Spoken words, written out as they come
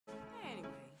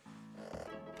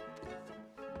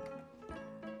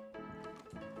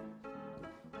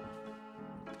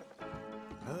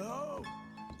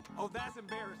Oh, that's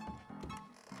embarrassing.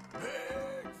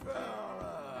 Big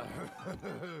fella!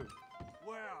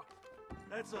 Well,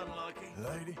 that's unlucky.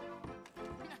 Lady?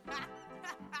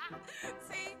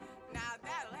 See? Now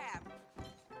that'll happen.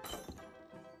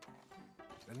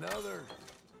 Another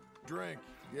drink,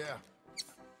 yeah.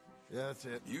 Yeah, that's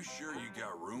it. You sure you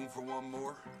got room for one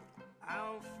more? I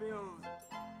don't feel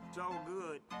so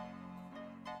good.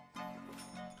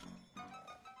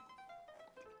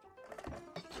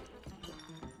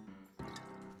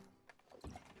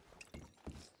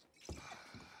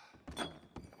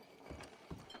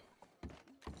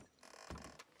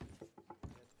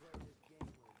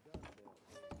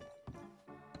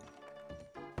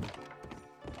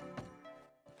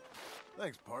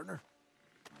 Thanks, partner.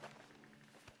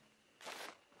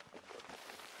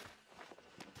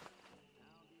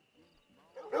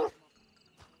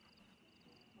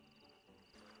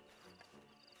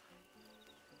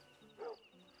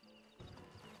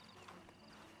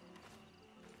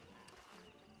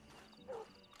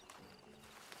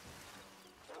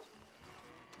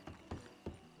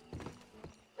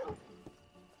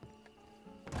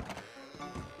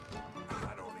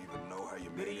 I don't even know how you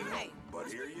made it, Hey, but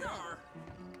what's here going you on? are.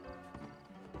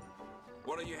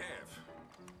 What do you have?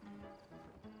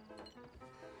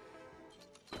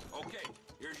 Okay,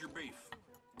 here's your beef.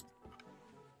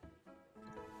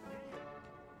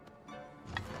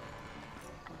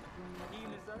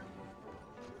 Evening, sir.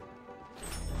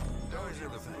 Told you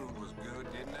the food was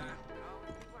good, didn't I?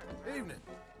 Evening.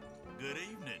 Good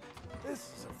evening.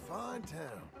 This is a fine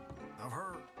town. I've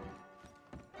heard.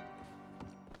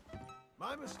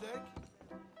 My mistake.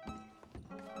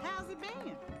 How's it been? Not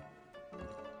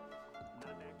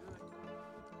that good.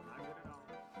 Not good at all.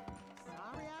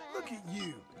 Sorry I Look asked. at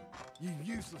you. You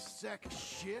useless sack of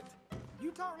shit.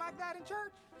 You talk like that in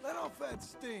church? Let off that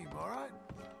steam, all right?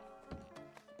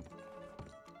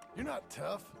 You're not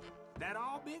tough. That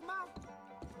all, Big Mouth?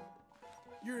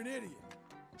 You're an idiot.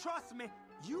 Trust me,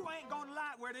 you ain't gonna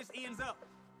like where this ends up.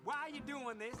 Why are you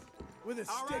doing this? With a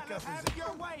All stick right, let's up have his... it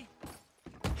your way.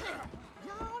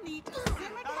 Y'all need to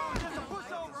simmer Oh, down. just a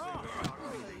pushover, huh?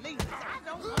 Please, I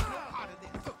don't want no part of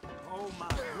this. Oh, my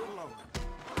good Lord.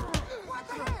 What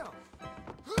the hell?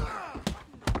 Ha!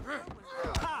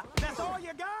 That's all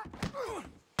you got?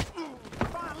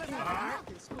 Fine,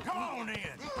 listen. Come on in.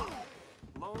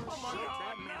 Lord, shit,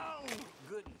 that man.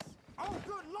 Goodness. Oh,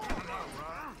 good Lord.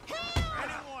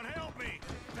 Anyone help me?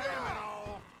 Damn it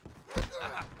all.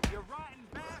 You're rotten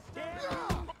bastard.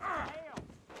 Hell.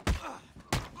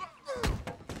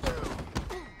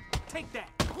 Take that.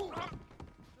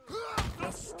 Now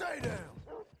stay down.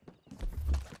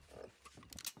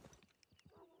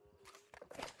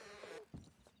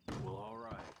 Well, all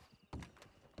right.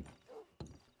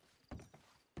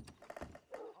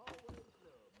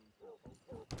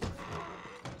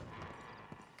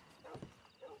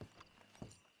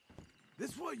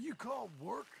 This what you call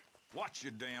work? Watch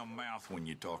your damn mouth when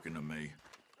you're talking to me.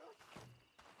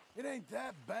 It ain't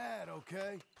that bad,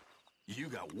 okay? You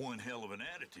got one hell of an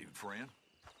attitude, friend.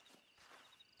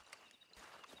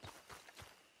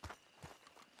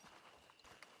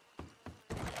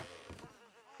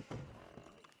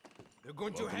 They're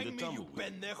going to Welcome hang to me, you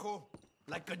Tumbleweed. pendejo.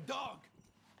 Like a dog.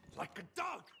 Like a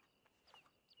dog.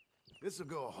 This'll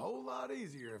go a whole lot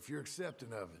easier if you're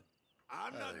accepting of it.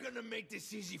 I'm not gonna make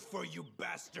this easy for you,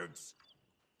 bastards.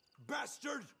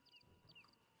 Bastard!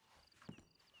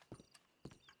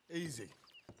 Easy.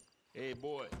 Hey,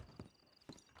 boy.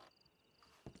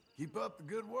 Keep up the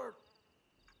good work.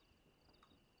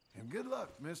 And good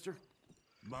luck, mister.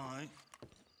 Bye.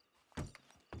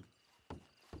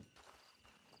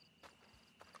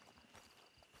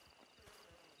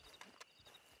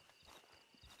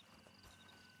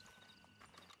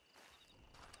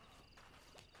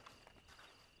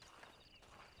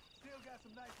 Still got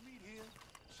some nice meat here.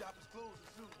 Shop is closing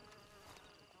soon.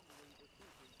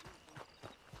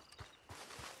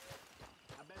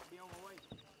 I better be on my way.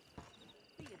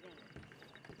 See you then.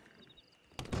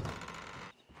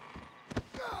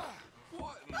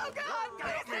 What in Oh, the God!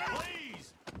 Help me, please.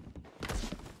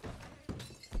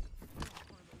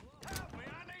 Help me, I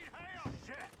need help.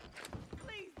 Shit.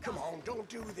 Please Come on, don't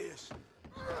do this.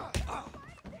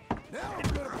 Now I'm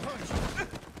gonna punch you.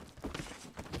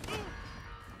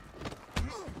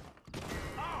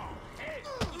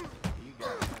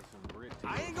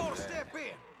 I ain't gonna step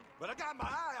in, but I got my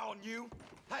eye on you.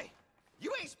 Hey,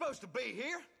 you ain't supposed to be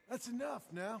here. That's enough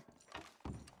now.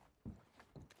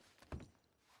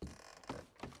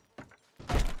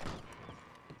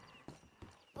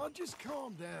 Oh, just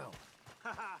calm down.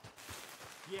 Haha.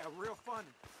 Yeah, real funny.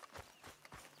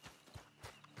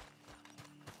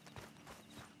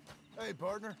 Hey,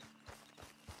 partner.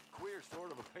 Queer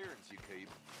sort of appearance you keep.